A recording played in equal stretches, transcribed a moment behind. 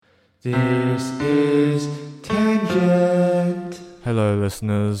This is Tangent. Hello,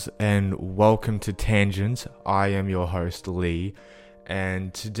 listeners, and welcome to Tangent. I am your host, Lee,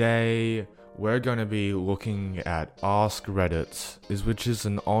 and today we're going to be looking at Ask Reddit, which is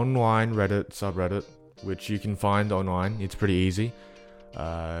an online Reddit subreddit, which you can find online. It's pretty easy.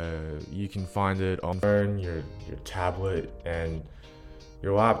 You can find it on phone, your tablet, and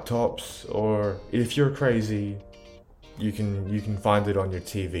your laptops, or if you're crazy, you can find it on your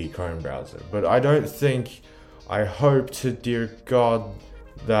TV Chrome browser. But I hope to dear God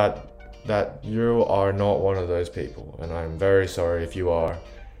that you are not one of those people, and I'm very sorry if you are.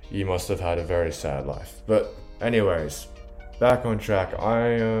 You must have had a very sad life. But anyways, back on track.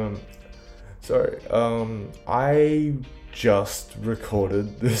 I just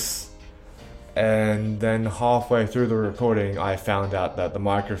recorded this, and then halfway through the recording I found out that the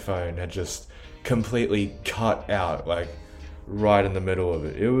microphone had just completely cut out, like right in the middle of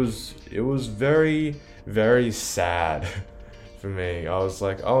it. It was very, very sad for me. I was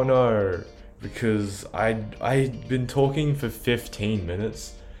like, oh no, because I'd been talking for 15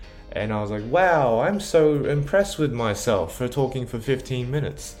 minutes, and I was like, wow, I'm so impressed with myself for talking for 15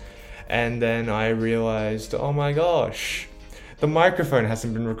 minutes. And then I realized, oh my gosh, the microphone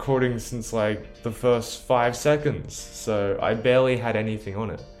hasn't been recording since like the first 5 seconds, so I barely had anything on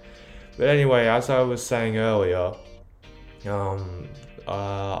it. But anyway, as I was saying earlier, I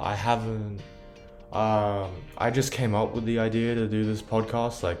just came up with the idea to do this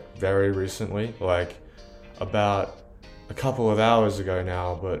podcast like very recently, like about a couple of hours ago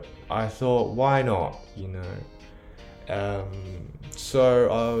now, but I thought, why not, so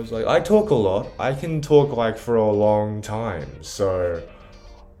I was like, I talk a lot, I can talk like for a long time, so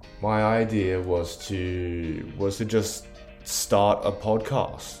my idea was to just start a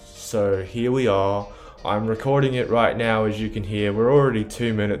podcast. So here we are. I'm recording it right now, as you can hear. We're already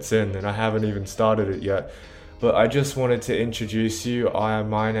 2 minutes in and I haven't even started it yet. But I just wanted to introduce you. Hi,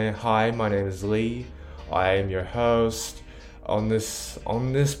 my name is Lee. I am your host. On this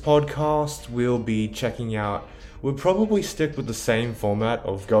podcast, we'll be checking out. We'll probably stick with the same format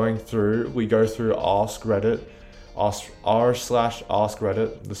of we go through Ask Reddit, r/Ask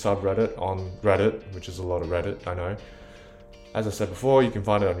Reddit, the subreddit on Reddit, which is a lot of Reddit, I know. As I said before, you can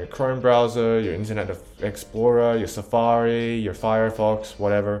find it on your Chrome browser, your Internet Explorer, your Safari, your Firefox,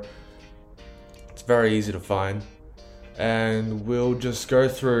 whatever. It's very easy to find. And we'll just go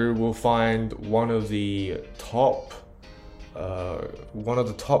through, we'll find one of the top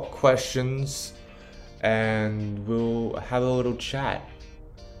questions, and we'll have a little chat.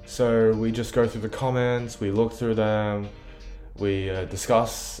 So we just go through the comments, we look through them, we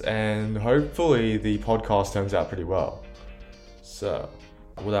discuss, and hopefully the podcast turns out pretty well. So,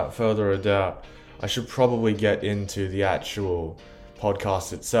 without further ado, I should probably get into the actual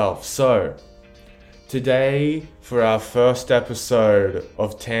podcast itself. So, today, for our first episode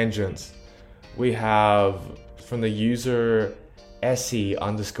of Tangents, we have from the user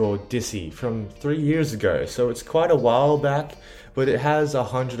Essie_Dissy from 3 years ago. So it's quite a while back, but it has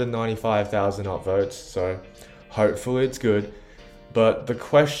 195,000 upvotes, so hopefully it's good. But the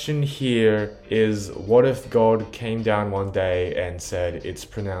question here is, what if God came down one day and said it's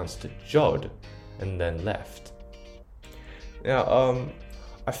pronounced Jod, and then left? Now,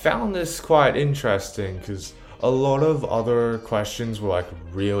 I found this quite interesting because a lot of other questions were like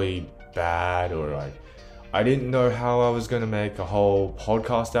really bad, or like I didn't know how I was going to make a whole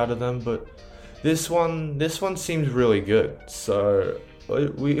podcast out of them, but this one seems really good. So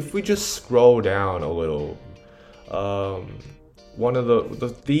if we just scroll down a little, one of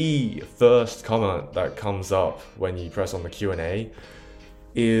the first comment that comes up when you press on the Q&A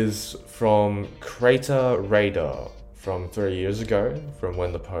is from Crater Raider from 3 years ago, from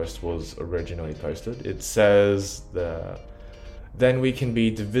when the post was originally posted. It says then we can be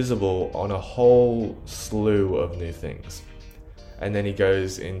divisible on a whole slew of new things. And then he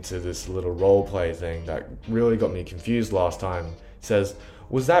goes into this little roleplay thing that really got me confused last time. It says,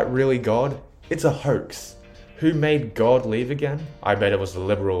 was that really God? It's a hoax. Who made God leave again? I bet it was the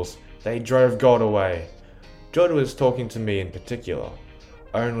liberals. They drove God away. Jod was talking to me in particular.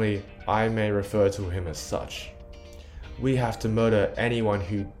 Only I may refer to him as such. We have to murder anyone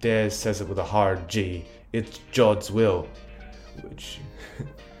who dares says it with a hard G. It's Jod's will. Which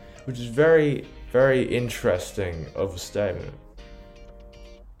is very, very interesting of a statement.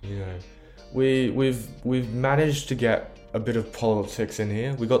 We've managed to get a bit of politics in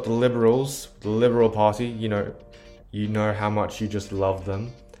here. We got the Liberals, the Liberal Party. You know how much you just love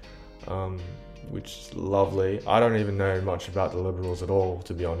them, which is lovely. I don't even know much about the Liberals at all,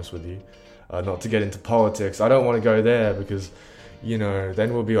 to be honest with you. Not to get into politics. I don't want to go there because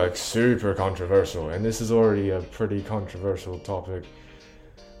then we'll be like super controversial. And this is already a pretty controversial topic,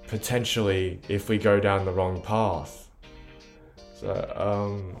 potentially, if we go down the wrong path.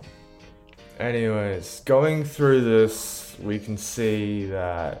 So, anyways, going through this, we can see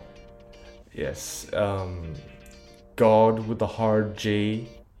that, yes, God with the hard G.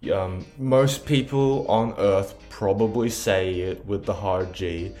 Most people on Earth probably say it with the hard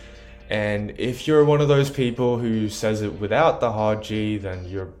G. And if you're one of those people who says it without the hard G, then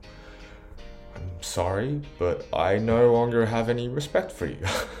I'm sorry, but I no longer have any respect for you.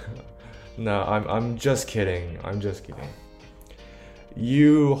 No, I'm just kidding.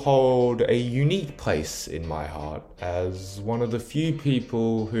 You hold a unique place in my heart as one of the few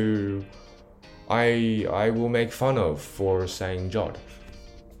people who I will make fun of for saying Jod.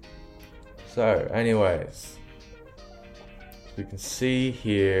 So, anyways, we can see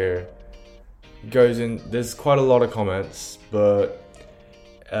here, there's quite a lot of comments, but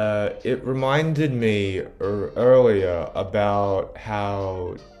it reminded me earlier about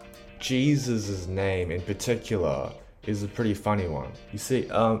how Jesus' name in particular is a pretty funny one. You see,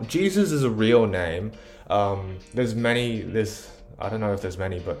 Jesus is a real name. I don't know if there's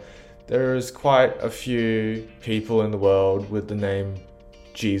many, but there's quite a few people in the world with the name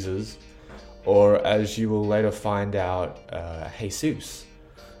Jesus, or as you will later find out, Jesus.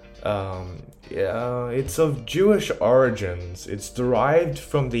 It's of Jewish origins. It's derived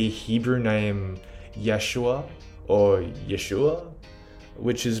from the Hebrew name Yeshua, or Yeshua,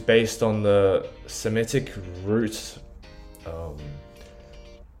 which is based on the Semitic root,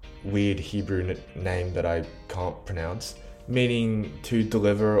 weird Hebrew name that I can't pronounce, meaning to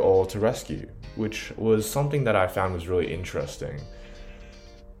deliver or to rescue, which was something that I found was really interesting.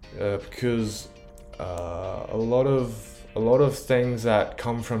 Because a lot of things that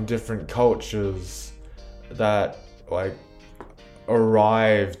come from different cultures that like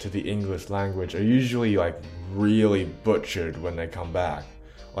arrive to the English language are usually like really butchered when they come back.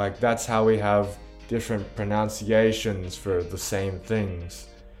 Like that's how we have different pronunciations for the same things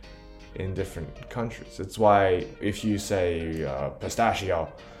in different countries. It's why if you say pistachio,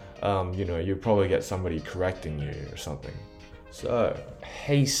 you probably get somebody correcting you or something. So,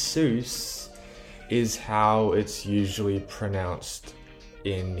 Jesus is how it's usually pronounced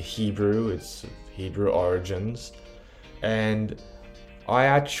in Hebrew. It's Hebrew origins. And I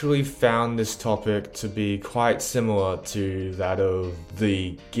actually found this topic to be quite similar to that of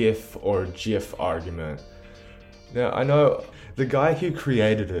the GIF or GIF argument. Now, I know the guy who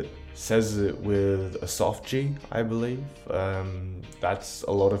created it says it with a soft G, I believe. That's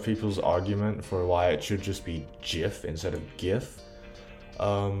a lot of people's argument for why it should just be GIF instead of GIF.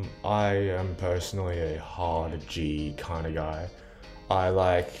 I am personally a hard G kind of guy. I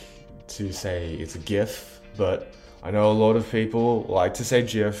like to say it's a GIF, but I know a lot of people like to say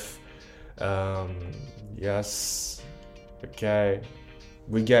GIF. Yes, okay,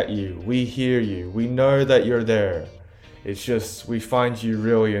 we get you, we hear you, we know that you're there. It's just, we find you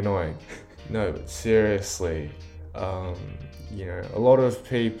really annoying. No, but seriously, a lot of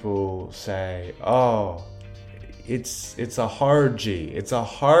people say, oh, it's a hard G. It's a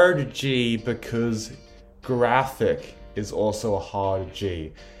hard G because graphic is also a hard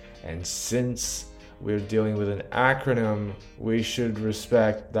G. And since we're dealing with an acronym, we should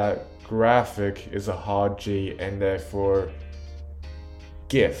respect that graphic is a hard G and therefore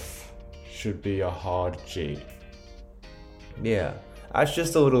GIF should be a hard G. Yeah, that's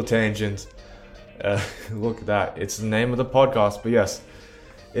just a little tangent. Look at that. It's the name of the podcast, but yes,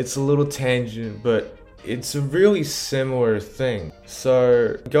 it's a little tangent, but it's a really similar thing.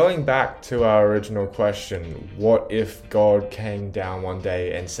 So, going back to our original question, what if God came down one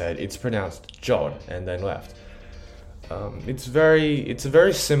day and said it's pronounced Jod and then left? It's a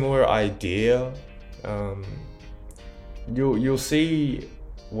very similar idea. You'll see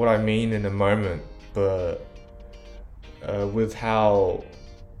what I mean in a moment, but with how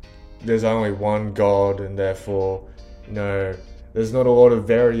there's only one God and therefore, there's not a lot of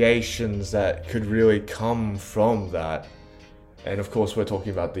variations that could really come from that. And of course, we're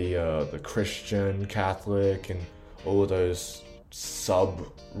talking about the Christian, Catholic, and all of those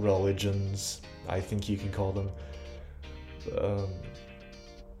sub-religions, I think you can call them.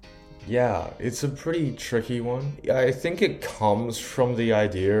 Yeah, it's a pretty tricky one. I think it comes from the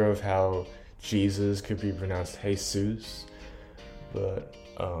idea of how Jesus could be pronounced Jesus, but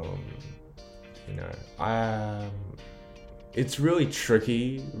it's really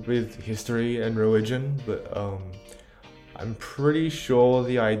tricky with history and religion, but I'm pretty sure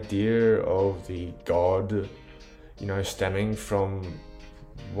the idea of the God, stemming from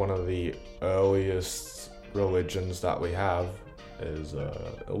one of the earliest religions that we have, is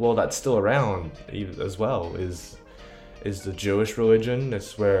that's still around as well is the Jewish religion.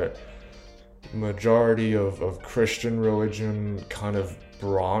 It's where majority of Christian religion kind of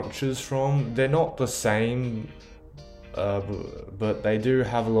branches from. They're not the same, but they do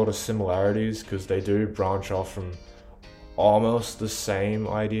have a lot of similarities because they do branch off from almost the same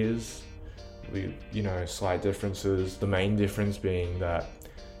ideas. Slight differences. The main difference being that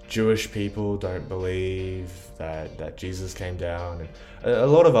Jewish people don't believe that Jesus came down, and a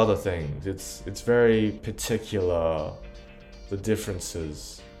lot of other things. It's very particular, the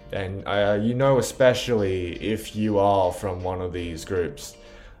differences, and especially if you are from one of these groups,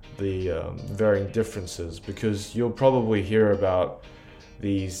 the varying differences, because you'll probably hear about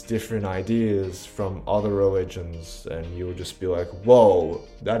these different ideas from other religions, and you'll just be like, whoa,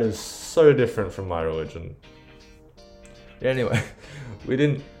 that is so different from my religion. Anyway, we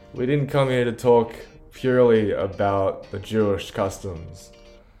didn't come here to talk purely about the Jewish customs,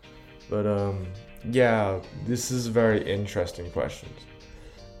 but this is very interesting questions.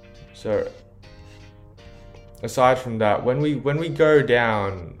 So aside from that, when we go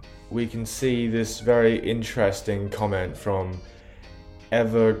down, we can see this very interesting comment from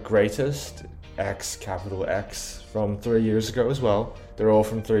Ever Greatest, X, capital X, from 3 years ago as well. They're all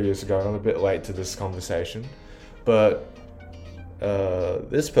from 3 years ago. I'm a bit late to this conversation, but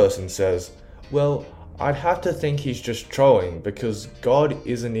this person says, well, I'd have to think he's just trolling because God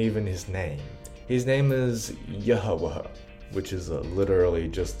isn't even his name. His name is Yahweh, which is literally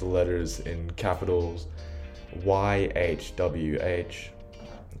just the letters in capitals YHWH,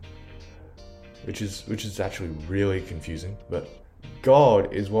 which is actually really confusing. But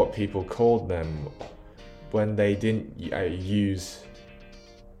God is what people called them when they didn't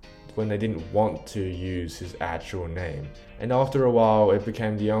want to use his actual name. And after a while, it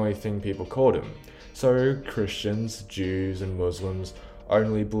became the only thing people called him. So Christians, Jews, and Muslims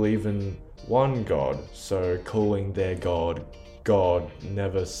only believe in one God, so calling their God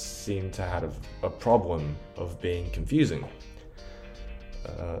never seemed to have a problem of being confusing.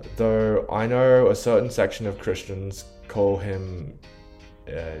 Though I know a certain section of Christians call him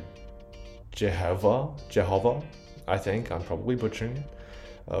Jehovah, I think, I'm probably butchering it,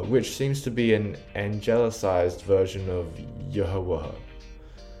 which seems to be an angelicized version of Yahweh.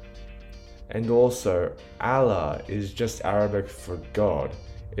 And also, Allah is just Arabic for God.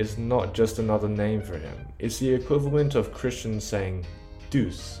 It's not just another name for him. It's the equivalent of Christians saying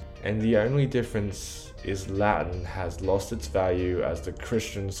Deus, and the only difference is Latin has lost its value as the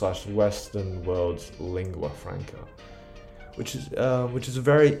Christian/Western world's lingua franca, which is a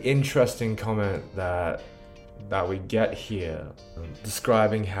very interesting comment that we get here,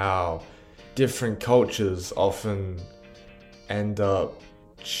 describing how different cultures often end up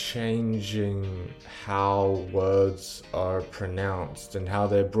changing how words are pronounced and how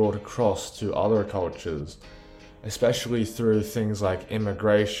they're brought across to other cultures, especially through things like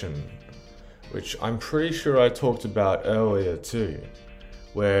immigration, which I'm pretty sure I talked about earlier too,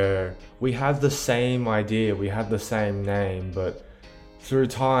 where we have the same idea, we have the same name, but through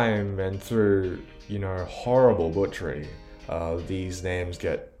time and through, horrible butchery, these names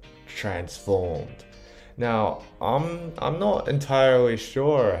get transformed. Now, I'm not entirely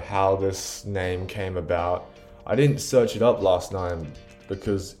sure how this name came about. I didn't search it up last night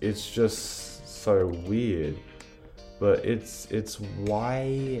because it's just so weird. But it's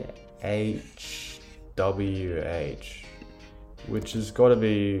YHWH, which has got to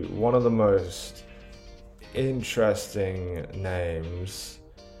be one of the most interesting names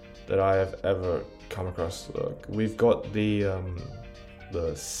that I have ever come across. Look, we've got the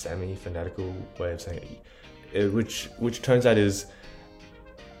semi-phonetical way of saying it, which turns out is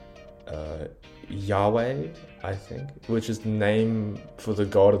Yahweh, I think, which is the name for the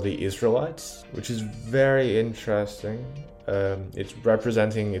God of the Israelites, which is very interesting. It's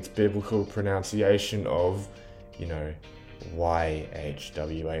representing its biblical pronunciation of,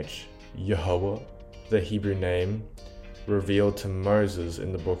 YHWH, Yahweh, the Hebrew name revealed to Moses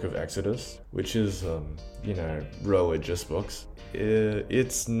in the book of Exodus, which is, religious books.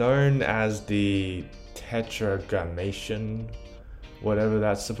 It's known as the Tetragrammaton, whatever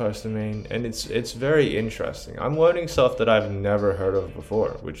that's supposed to mean, and it's very interesting. I'm learning stuff that I've never heard of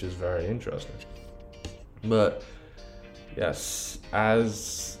before, which is very interesting. But yes,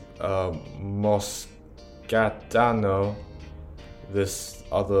 as Moscatano, this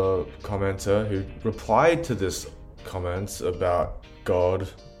other commenter who replied to this comment about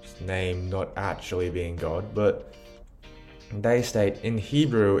God's name not actually being God, but they state in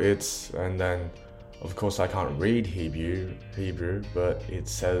Hebrew it's, and then of course I can't read Hebrew, but it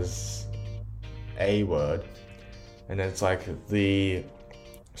says a word, and then it's like the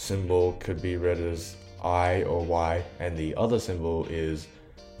symbol could be read as I or Y, and the other symbol is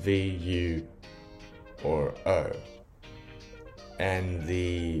V, U, or O. And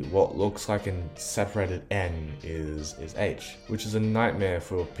the what looks like a separated N is H, which is a nightmare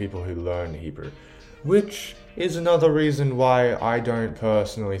for people who learn Hebrew, which is another reason why I don't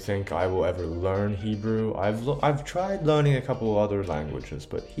personally think I will ever learn Hebrew. I've tried learning a couple of other languages,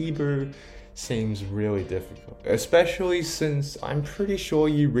 but Hebrew seems really difficult, especially since I'm pretty sure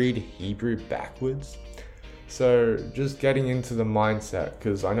you read Hebrew backwards. So just getting into the mindset,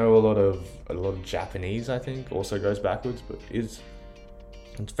 because I know a lot of Japanese, I think, also goes backwards, but it's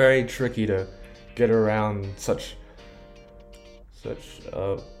very tricky to get around such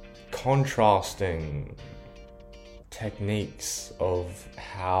contrasting techniques of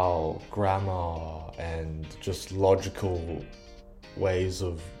how grammar and just logical ways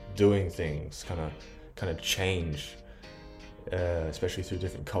of doing things kind of change, especially through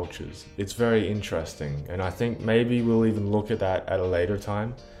different cultures. It's very interesting, and I think maybe we'll even look at that at a later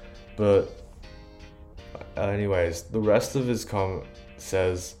time. But anyways, the rest of his comment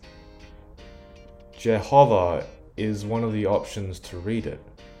says Jehovah is one of the options to read it.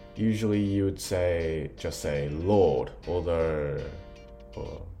 Usually you would just say Lord, or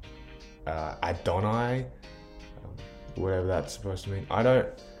Adonai, whatever that's supposed to mean. I don't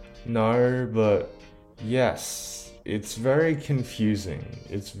know, but yes, it's very confusing.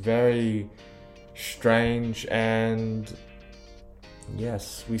 It's very strange, and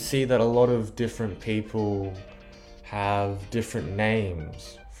yes, we see that a lot of different people have different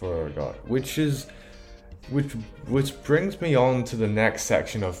names for God, which brings me on to the next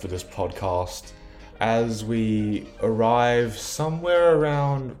section of this podcast, as we arrive somewhere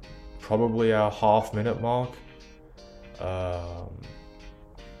around probably our half-minute mark.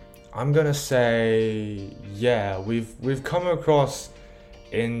 I'm gonna say, yeah, we've come across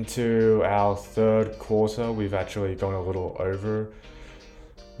into our third quarter. We've actually gone a little over,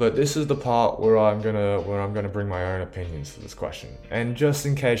 but this is the part where I'm gonna bring my own opinions to this question. And just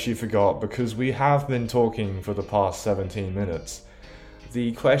in case you forgot, because we have been talking for the past 17 minutes,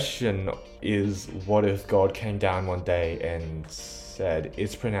 the question is, what if God came down one day and said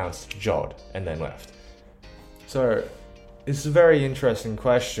it's pronounced Jod and then left? So it's a very interesting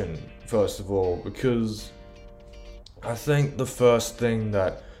question, first of all, because I think the first thing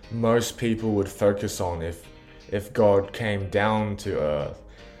that most people would focus on if God came down to earth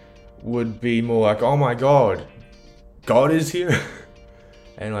would be more like, oh my God, God is here.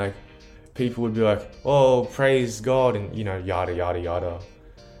 And like, people would be like, oh, praise God, and yada yada yada.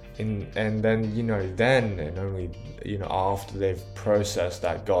 And then then and only after they've processed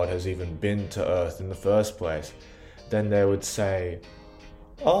that God has even been to earth in the first place, then they would say,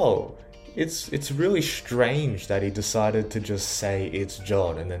 oh, it's really strange that he decided to just say it's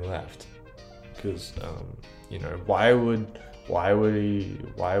John and then left. Because why would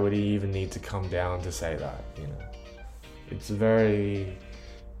he even need to come down to say that? It's a very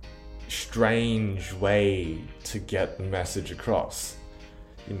strange way to get the message across.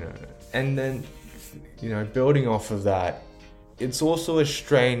 And then building off of that, it's also a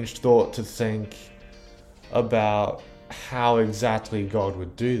strange thought to think about how exactly God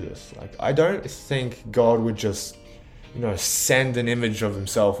would do this. Like, I don't think God would just send an image of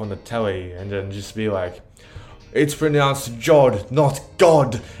himself on the telly and then just be like, it's pronounced Jod, not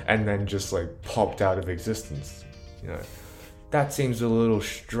God, and then just like popped out of existence. That seems a little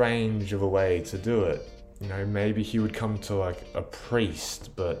strange of a way to do it. Maybe he would come to like a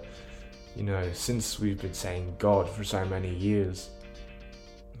priest, but since we've been saying God for so many years,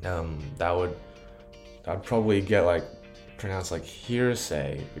 I'd probably get like pronounced like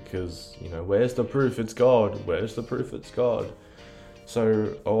hearsay, because where's the proof it's God? Where's the proof it's God?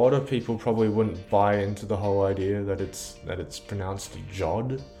 So a lot of people probably wouldn't buy into the whole idea that it's pronounced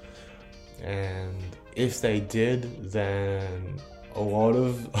Jod. And if they did, then a lot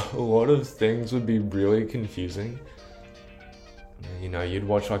of things would be really confusing. You'd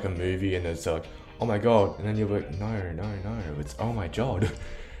watch like a movie and it's like, oh my God, and then you're like, no, it's oh my God.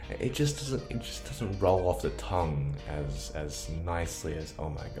 It just doesn't roll off the tongue as nicely as oh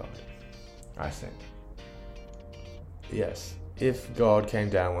my God, I think. Yes, if God came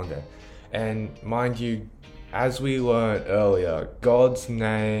down one day. And mind you, as we learned earlier, God's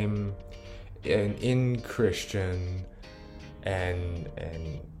name in Christian and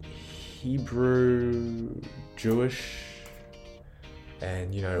Hebrew, Jewish,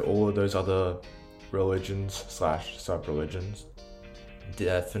 and all of those other religions / sub-religions,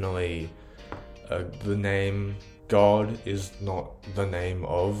 definitely the name God is not the name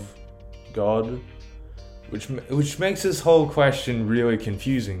of God, which makes this whole question really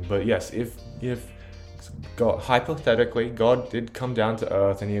confusing. But yes, if God, hypothetically, God did come down to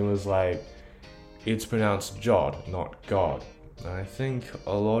earth and he was like, it's pronounced Jod, not God. And I think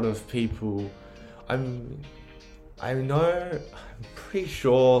a lot of people, I'm pretty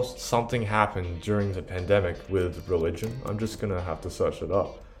sure something happened during the pandemic with religion. I'm just gonna have to search it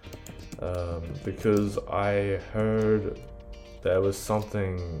up. Because I heard there was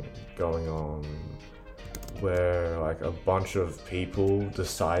something going on where like a bunch of people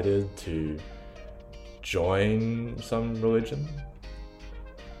decided to join some religion.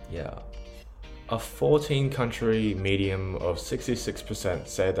 Yeah. A 14-country median of 66%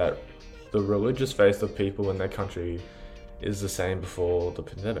 say that the religious faith of people in their country is the same before the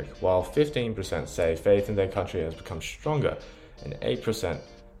pandemic, while 15% say faith in their country has become stronger, and 8%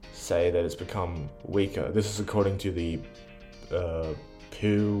 say that it's become weaker. This is according to the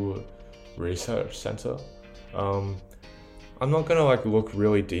Pew Research Center. I'm not gonna like look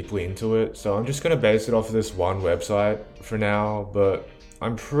really deeply into it, so I'm just gonna base it off of this one website for now, but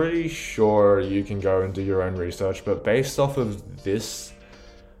I'm pretty sure you can go and do your own research. But based off of this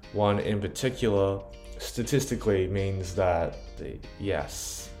one in particular, statistically means that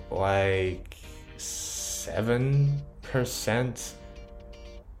like 7%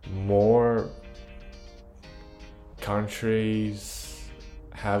 more countries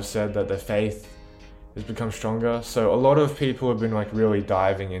have said that their faith has become stronger. So a lot of people have been like really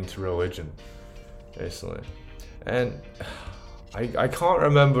diving into religion recently. And I can't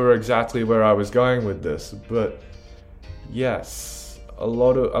remember exactly where I was going with this, but yes, a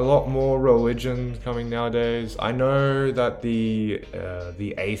lot more religion coming nowadays. I know that the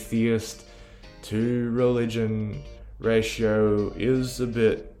atheist to religion ratio is a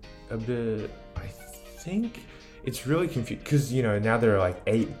bit. I think it's really confusing because now there are like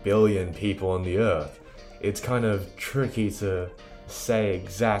 8 billion people on the earth. It's kind of tricky to say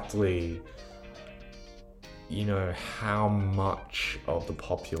exactly how much of the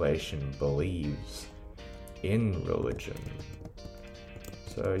population believes in religion.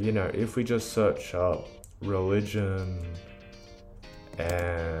 So if we just search up religion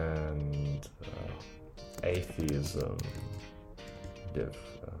and atheism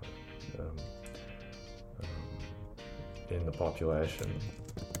in the population,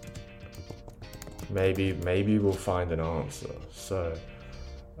 maybe we'll find an answer. So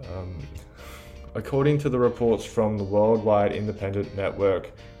according to the reports from the Worldwide Independent Network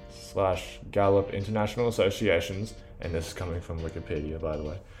 / Gallup International Associations, and this is coming from Wikipedia, by the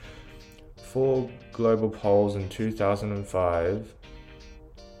way, 4 global polls in 2005,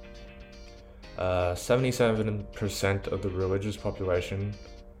 77% of the religious population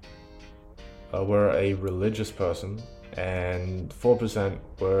were a religious person, and 4%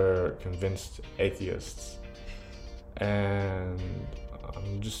 were convinced atheists. And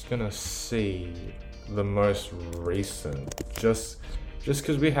I'm just gonna see the most recent, just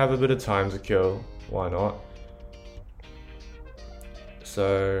because we have a bit of time to kill, why not?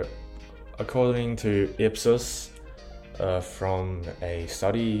 So, according to Ipsos, from a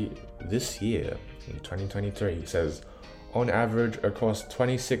study this year, in 2023, it says, on average, across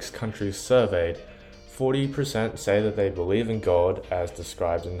 26 countries surveyed, 40% say that they believe in God as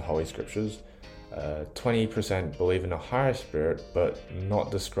described in the Holy Scriptures. 20% believe in a higher spirit, but not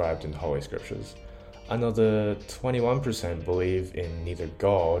described in the Holy Scriptures. Another 21% believe in neither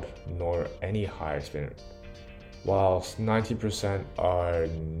God nor any higher spirit, whilst 90% are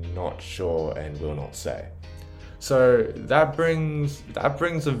not sure and will not say. So that brings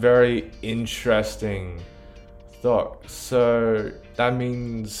a very interesting thought. So that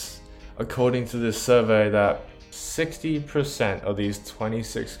means, according to this survey, that 60% of these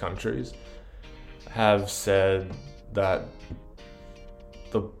 26 countries have said that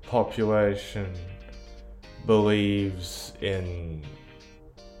the population believes in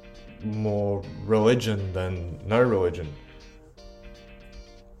more religion than no religion,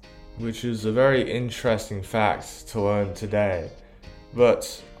 which is a very interesting fact to learn today.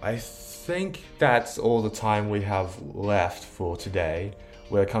 But I think that's all the time we have left for today.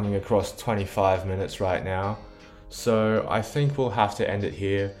 We're coming across 25 minutes right now, so I think we'll have to end it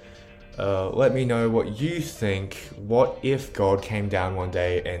here. Let me know what you think. What if God came down one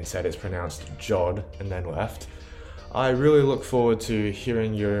day and said it's pronounced Jod and then left? I really look forward to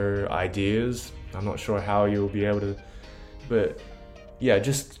hearing your ideas. I'm not sure how you'll be able to, but yeah,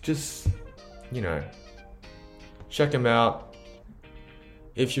 just check them out.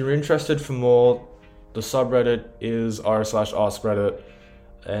 If you're interested for more, the subreddit is r/askreddit,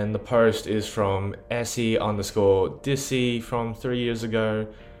 and the post is from se_dissy from 3 years ago.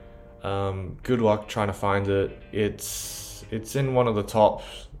 Good luck trying to find it. It's in one of the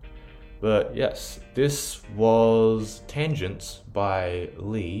tops. But yes, this was Tangents by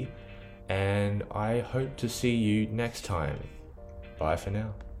Lee, and I hope to see you next time. Bye for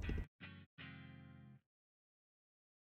now.